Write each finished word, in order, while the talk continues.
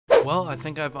Well, I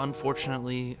think I've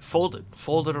unfortunately folded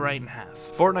it right in half.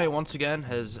 Fortnite once again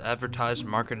has advertised and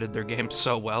marketed their game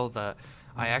so well that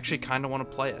I actually kind of want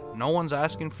to play it. No one's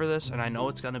asking for this, and I know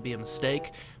it's going to be a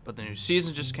mistake, but the new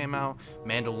season just came out,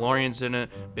 Mandalorian's in it,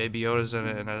 Baby Yoda's in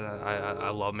it, and I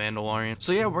love Mandalorian.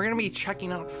 So yeah, we're going to be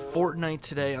checking out Fortnite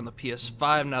today on the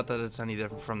PS5, not that it's any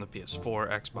different from the PS4,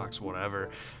 Xbox, whatever,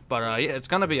 but yeah, it's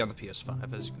going to be on the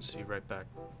PS5, as you can see right back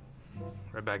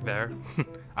there.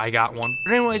 I got one.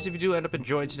 But anyways, if you do end up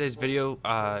enjoying today's video,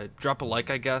 drop a like,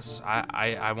 I guess.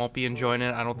 I won't be enjoying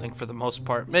it, I don't think, for the most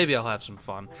part. Maybe I'll have some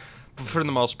fun. But for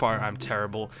the most part, I'm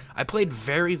terrible. I played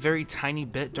very tiny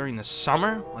bit during the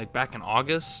summer, like back in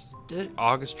August,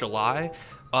 July.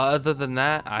 Other than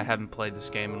that, I haven't played this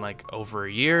game in like over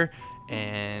a year,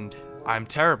 and I'm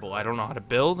terrible. I don't know how to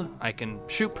build. I can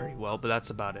shoot pretty well, but that's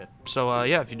about it. So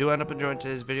yeah, if you do end up enjoying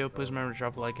today's video, please remember to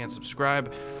drop a like and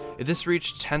subscribe. If this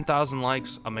reached 10,000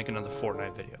 likes, I'll make another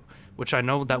Fortnite video, which I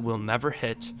know that will never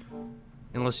hit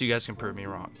unless you guys can prove me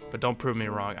wrong. But don't prove me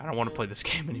wrong. I don't want to play this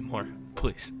game anymore,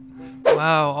 please.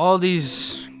 Wow, all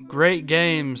these great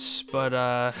games, but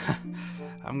I'm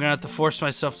gonna have to force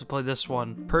myself to play this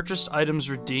one. Purchased items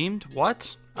redeemed?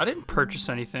 What? I didn't purchase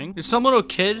anything. Did some little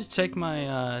kid take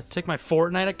my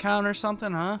Fortnite account or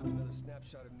something, huh?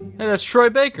 Hey, that's Troy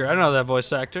Baker. I know that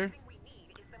voice actor.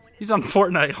 He's on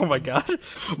Fortnite. Oh my god.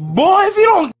 Boy, if you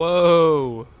don't.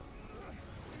 Whoa.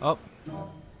 Oh.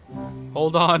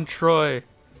 Hold on, Troy.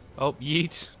 Oh,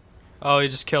 yeet. Oh, he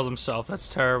just killed himself. That's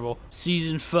terrible.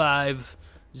 Season 5,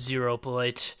 0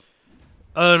 plate.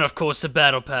 Oh, and of course the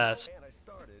battle pass.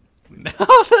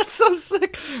 Oh, that's so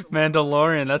sick.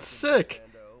 Mandalorian, that's sick.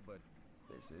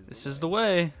 This is the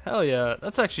way. Hell yeah,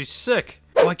 that's actually sick.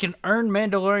 Oh, I can earn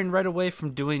Mandalorian right away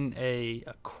from doing a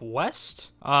quest?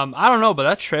 I don't know, but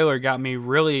that trailer got me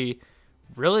really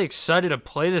excited to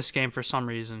play this game for some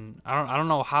reason. I don't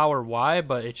know how or why,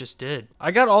 but it just did.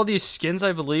 I got all these skins,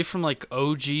 I believe, from like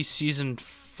OG Season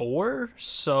 4,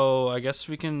 so I guess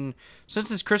we can,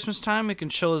 since it's Christmas time, we can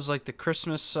chill as like the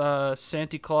Christmas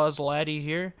Santa Claus laddie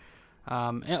here.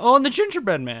 And the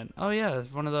gingerbread man. Oh yeah,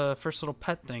 one of the first little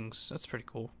pet things. That's pretty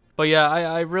cool. But yeah,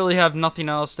 I really have nothing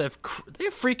else. They have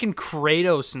freaking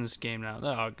Kratos in this game now.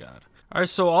 Oh god. Alright,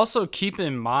 so also keep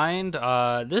in mind,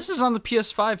 this is on the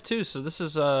PS5 too, so this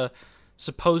is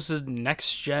supposed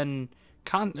next-gen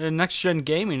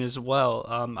gaming as well.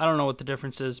 I don't know what the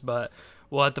difference is, but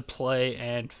we'll have to play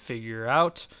and figure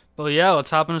out. But yeah,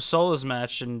 let's hop in a solos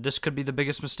match, and this could be the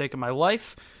biggest mistake of my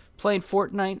life. Playing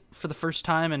Fortnite for the first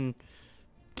time in,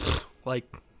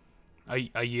 like,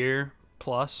 a year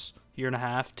plus, year and a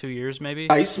half, 2 years maybe.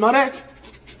 You smell that?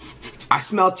 I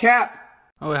smell cap.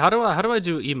 Oh wait, how do I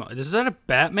do emo? Is that a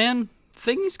Batman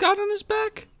thing he's got on his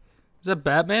back? Is that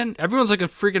Batman? Everyone's like a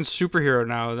freaking superhero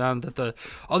now.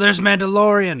 Oh, there's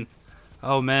Mandalorian.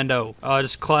 Oh, Mando. Oh, I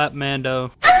just clap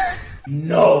Mando.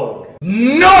 No.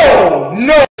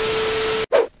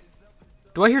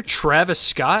 Do I hear Travis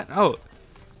Scott? Oh,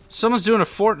 someone's doing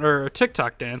a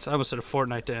TikTok dance. I almost said a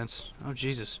Fortnite dance. Oh,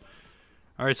 Jesus.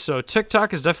 Alright, so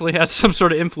TikTok has definitely had some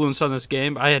sort of influence on this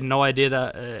game. I had no idea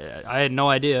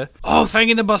that. Oh,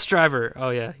 thanking the bus driver. Oh,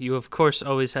 yeah. You, of course,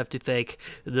 always have to thank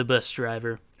the bus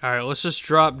driver. Alright, let's just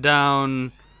drop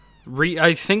down.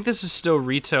 I think this is still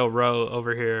retail row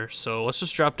over here, so let's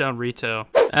just drop down retail.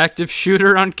 Active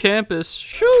shooter on campus.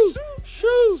 Shoot!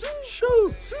 Shoot!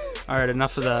 Shoot! Alright,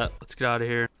 enough of that. Let's get out of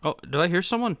here. Oh, do I hear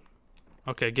someone?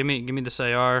 Okay, give me this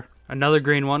AR. Another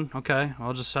green one. Okay,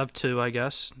 I'll just have two, I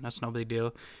guess. That's no big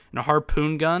deal. And a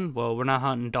harpoon gun. Well, we're not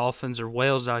hunting dolphins or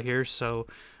whales out here, so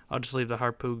I'll just leave the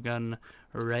harpoon gun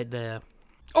right there.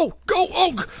 Oh, go!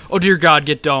 Oh, dear God,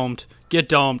 get domed. Get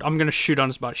domed. I'm gonna shoot on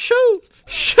his body. Shoot!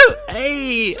 Shoot!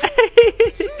 Hey!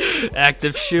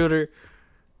 Active shooter.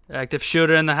 Active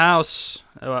shooter in the house.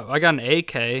 Oh, I got an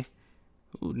AK.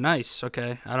 Ooh, nice.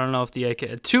 Okay, I don't know if the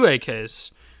AK... 2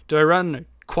 AKs. Do I run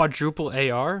quadruple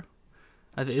AR?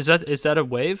 Is that a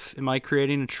wave? Am I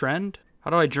creating a trend?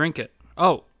 How do I drink it?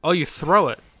 Oh, you throw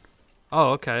it.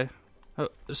 Oh, okay.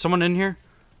 Is someone in here?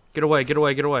 Get away, get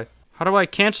away, get away. How do I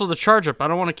cancel the charge up? I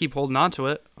don't want to keep holding on to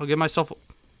it. I'll give myself...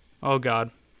 Oh,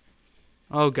 God.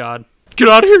 Oh, God. Get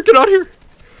out of here, get out of here!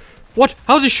 What?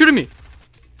 How's he shooting me?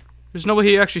 There's no way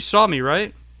he actually saw me,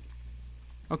 right?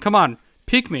 Oh, come on.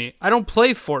 Peek me. I don't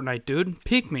play Fortnite, dude.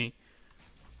 Peek me.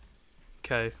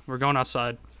 Okay, we're going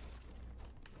outside.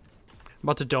 I'm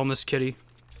about to dome this kitty.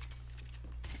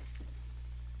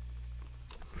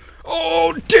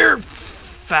 Oh, dear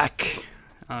fuck.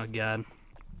 Oh, God.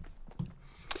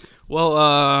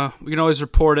 Well, we can always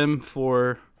report him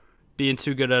for being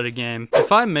too good at a game.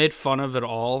 If I made fun of it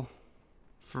all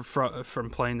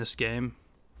from playing this game,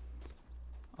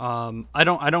 I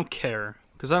don't care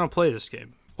because I don't play this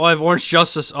game. Oh, I have Orange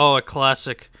Justice. Oh, a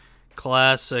classic.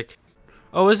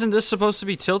 Oh, isn't this supposed to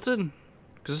be Tilted?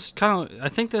 Because it's kind of, I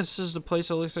think this is the place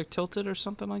that looks like Tilted or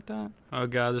something like that. Oh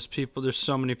god, there's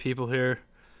so many people here.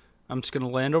 I'm just gonna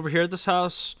land over here at this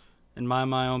house and mind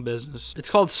my own business. It's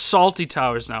called Salty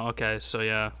Towers now. Okay, so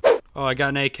yeah. Oh, I got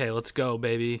an AK. Let's go,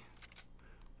 baby.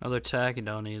 Another attack. I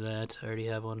don't need that. I already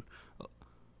have one.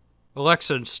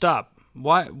 Alexa, stop.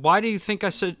 Why do you think I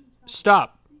said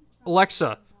stop?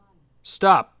 Alexa,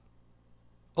 stop.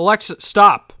 Alexa,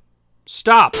 stop.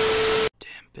 Stop.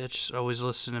 Damn, bitch, always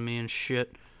listen to me and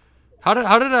shit. How did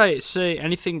I say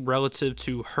anything relative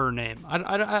to her name?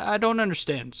 I don't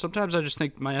understand. Sometimes I just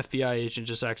think my FBI agent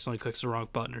just accidentally clicks the wrong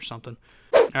button or something.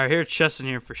 Alright, here's chest in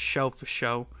here for show.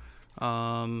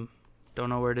 Don't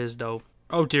know where it is though.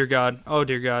 Oh dear god. Oh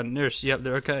dear god. There's, yep,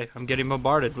 they're okay. I'm getting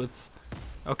bombarded with.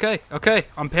 Okay,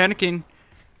 I'm panicking.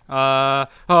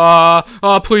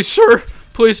 Please, sir.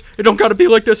 Please, it don't gotta be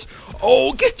like this.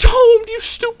 Oh, get domed, you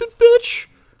stupid bitch.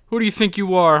 Who do you think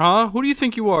you are, huh? Who do you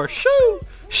think you are? Shoo!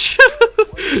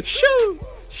 Shoo!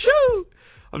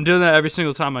 I'm doing that every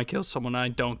single time I kill someone. I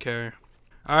don't care.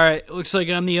 Alright, looks like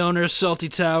I'm the owner of Salty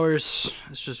Towers.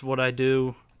 It's just what I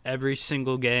do every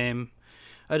single game.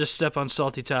 I just step on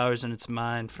Salty Towers and it's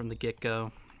mine from the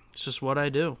get-go. It's just what I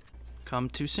do. Come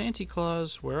to Santa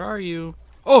Claus. Where are you?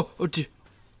 Oh dear.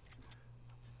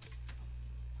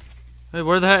 Hey,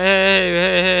 where the heck?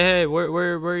 Hey, where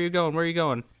are you going? Where are you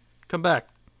going? Come back.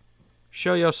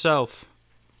 Show yourself.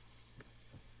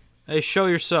 Hey, show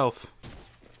yourself.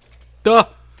 Duh!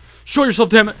 Show yourself,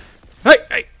 damn it!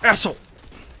 Hey, asshole!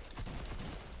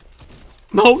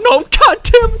 No, god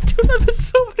damn it, dude, I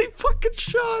missed so many fucking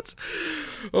shots!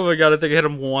 Oh my god, I think I hit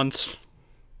him once.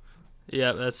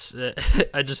 Yeah, that's it.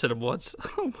 I just hit him once.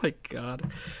 Oh my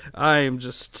god. I am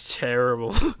just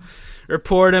terrible.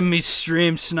 Reporting me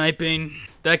stream sniping.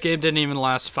 That game didn't even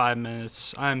last 5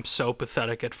 minutes. I'm so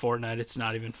pathetic at Fortnite, it's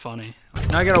not even funny.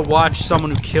 Now I gotta watch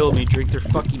someone who killed me drink their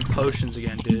fucking potions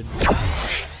again, dude.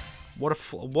 What a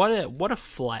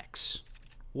flex.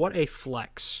 What a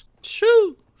flex.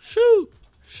 Shoot!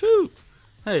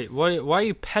 Hey, why are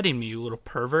you petting me, you little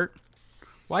pervert?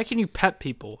 Why can you pet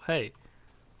people? Hey.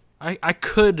 I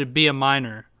could be a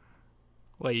minor.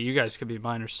 Wait, you guys could be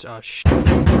minors. Oh,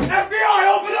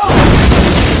 FBI, open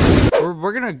up!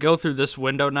 We're gonna go through this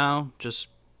window now. Just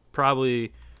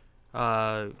probably.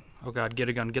 Oh god, get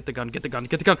a gun, get the gun.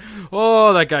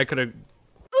 Oh, that guy could have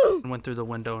went through the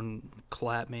window and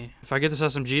clapped me. If I get this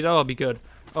SMG though, I'll be good.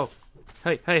 Oh,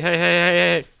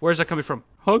 hey. Where's that coming from?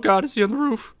 Oh god, is he on the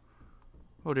roof?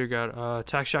 Oh dear god.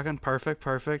 Attack shotgun, perfect.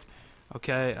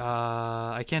 Okay,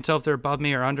 I can't tell if they're above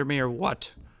me or under me or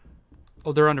what.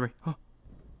 Oh, they're under me. Oh,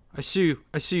 I see you,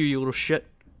 you little shit.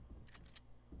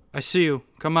 I see you.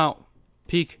 Come out.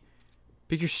 Peek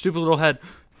your stupid little head.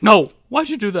 No! Why'd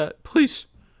you do that? Please.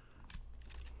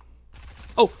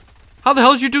 Oh! How the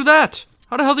hell did you do that?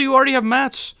 How the hell do you already have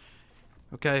mats?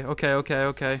 Okay. Oh,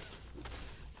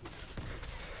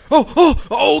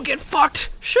 get fucked!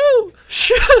 Shoo!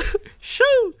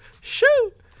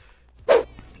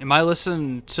 Am I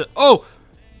listening to... Oh!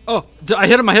 I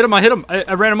hit him.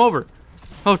 I ran him over.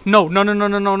 Oh, no.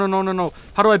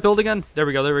 How do I build again? There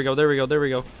we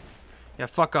go. Yeah,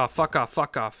 fuck off.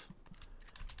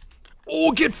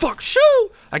 Oh, get fucked. Shoo!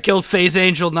 I killed Phase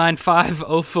Angel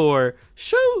 9504.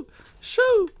 Shoo!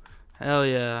 Hell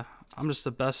yeah. I'm just the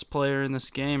best player in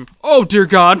this game. Oh, dear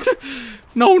God.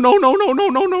 No.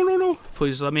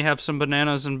 Please let me have some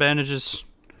bananas and bandages.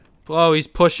 Oh, he's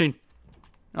pushing.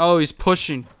 Oh,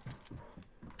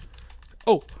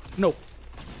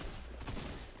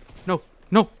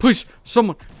 no, please,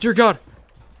 someone, dear God.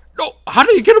 No, how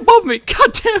did he get above me?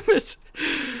 God damn it.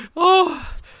 Oh,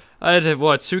 I had,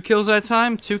 what, 2 kills that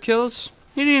time? 2 kills?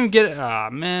 He didn't even get it. Ah,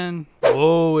 man.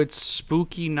 Oh, it's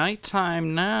spooky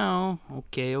nighttime now.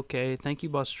 Okay. Thank you,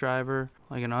 bus driver.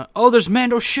 Oh, there's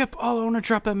Mando's ship. Oh, I want to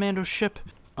drop that Mando's ship.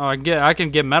 Oh, I can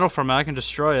get metal from it. I can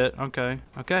destroy it. Okay,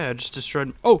 I just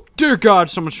destroyed. Oh, dear God,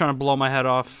 someone's trying to blow my head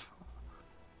off.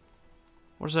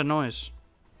 What is that noise?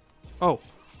 Oh,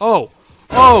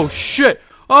 shit.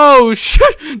 No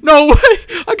way.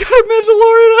 I got a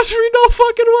Mandalorian after me.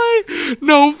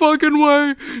 No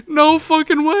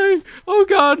fucking way. Oh,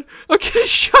 God. I'm getting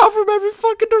shot from every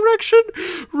fucking direction.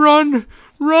 Run.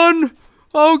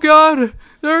 Oh, God.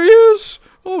 There he is.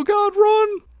 Oh, God,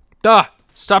 run. Duh.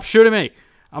 Stop shooting me.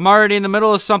 I'm already in the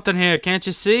middle of something here. Can't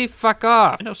you see? Fuck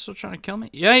off. Mando's still trying to kill me?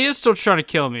 Yeah, he is still trying to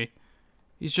kill me.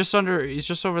 He's just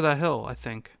over that hill, I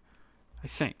think.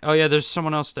 Oh, yeah, there's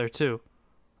someone else there, too.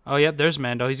 Oh, yep, there's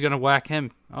Mando. He's gonna whack him.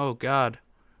 Oh, God.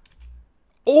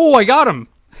 Oh, I got him.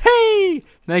 Hey!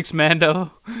 Thanks,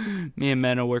 Mando. Me and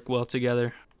Mando work well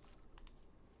together.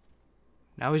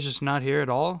 Now he's just not here at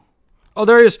all? Oh,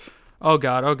 there he is! Oh,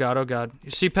 God, oh, God, oh, God.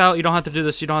 You see, pal? You don't have to do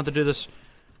this. You don't have to do this.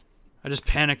 I just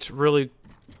panicked really...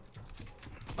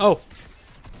 Oh!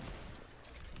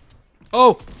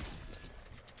 Oh!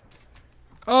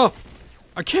 Oh!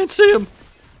 I can't see him!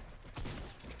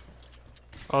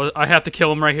 Oh, I have to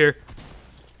kill him right here.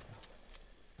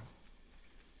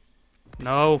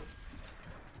 No.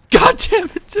 God damn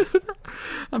it, dude.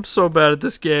 I'm so bad at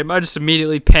this game. I just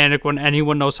immediately panic when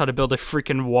anyone knows how to build a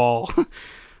freaking wall.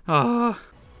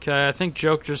 Okay, I think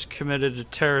Joke just committed a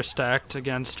terrorist act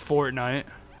against Fortnite.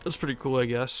 That's pretty cool, I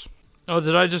guess. Oh,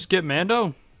 did I just get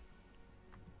Mando?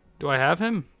 Do I have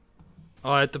him?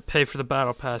 Oh, I have to pay for the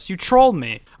battle pass. You trolled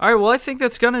me. Alright, well, I think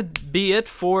that's gonna be it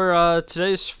for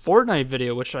today's Fortnite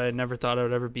video, which I never thought I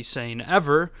would ever be saying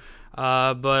ever.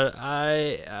 But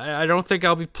I don't think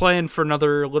I'll be playing for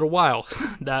another little while.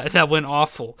 that went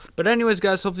awful. But anyways,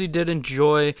 guys, hopefully you did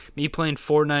enjoy me playing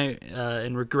Fortnite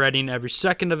and regretting every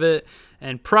second of it.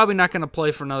 And probably not going to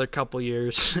play for another couple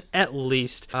years, at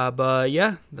least. But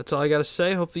yeah, that's all I got to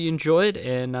say. Hopefully you enjoyed,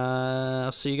 and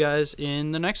I'll see you guys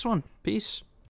in the next one. Peace.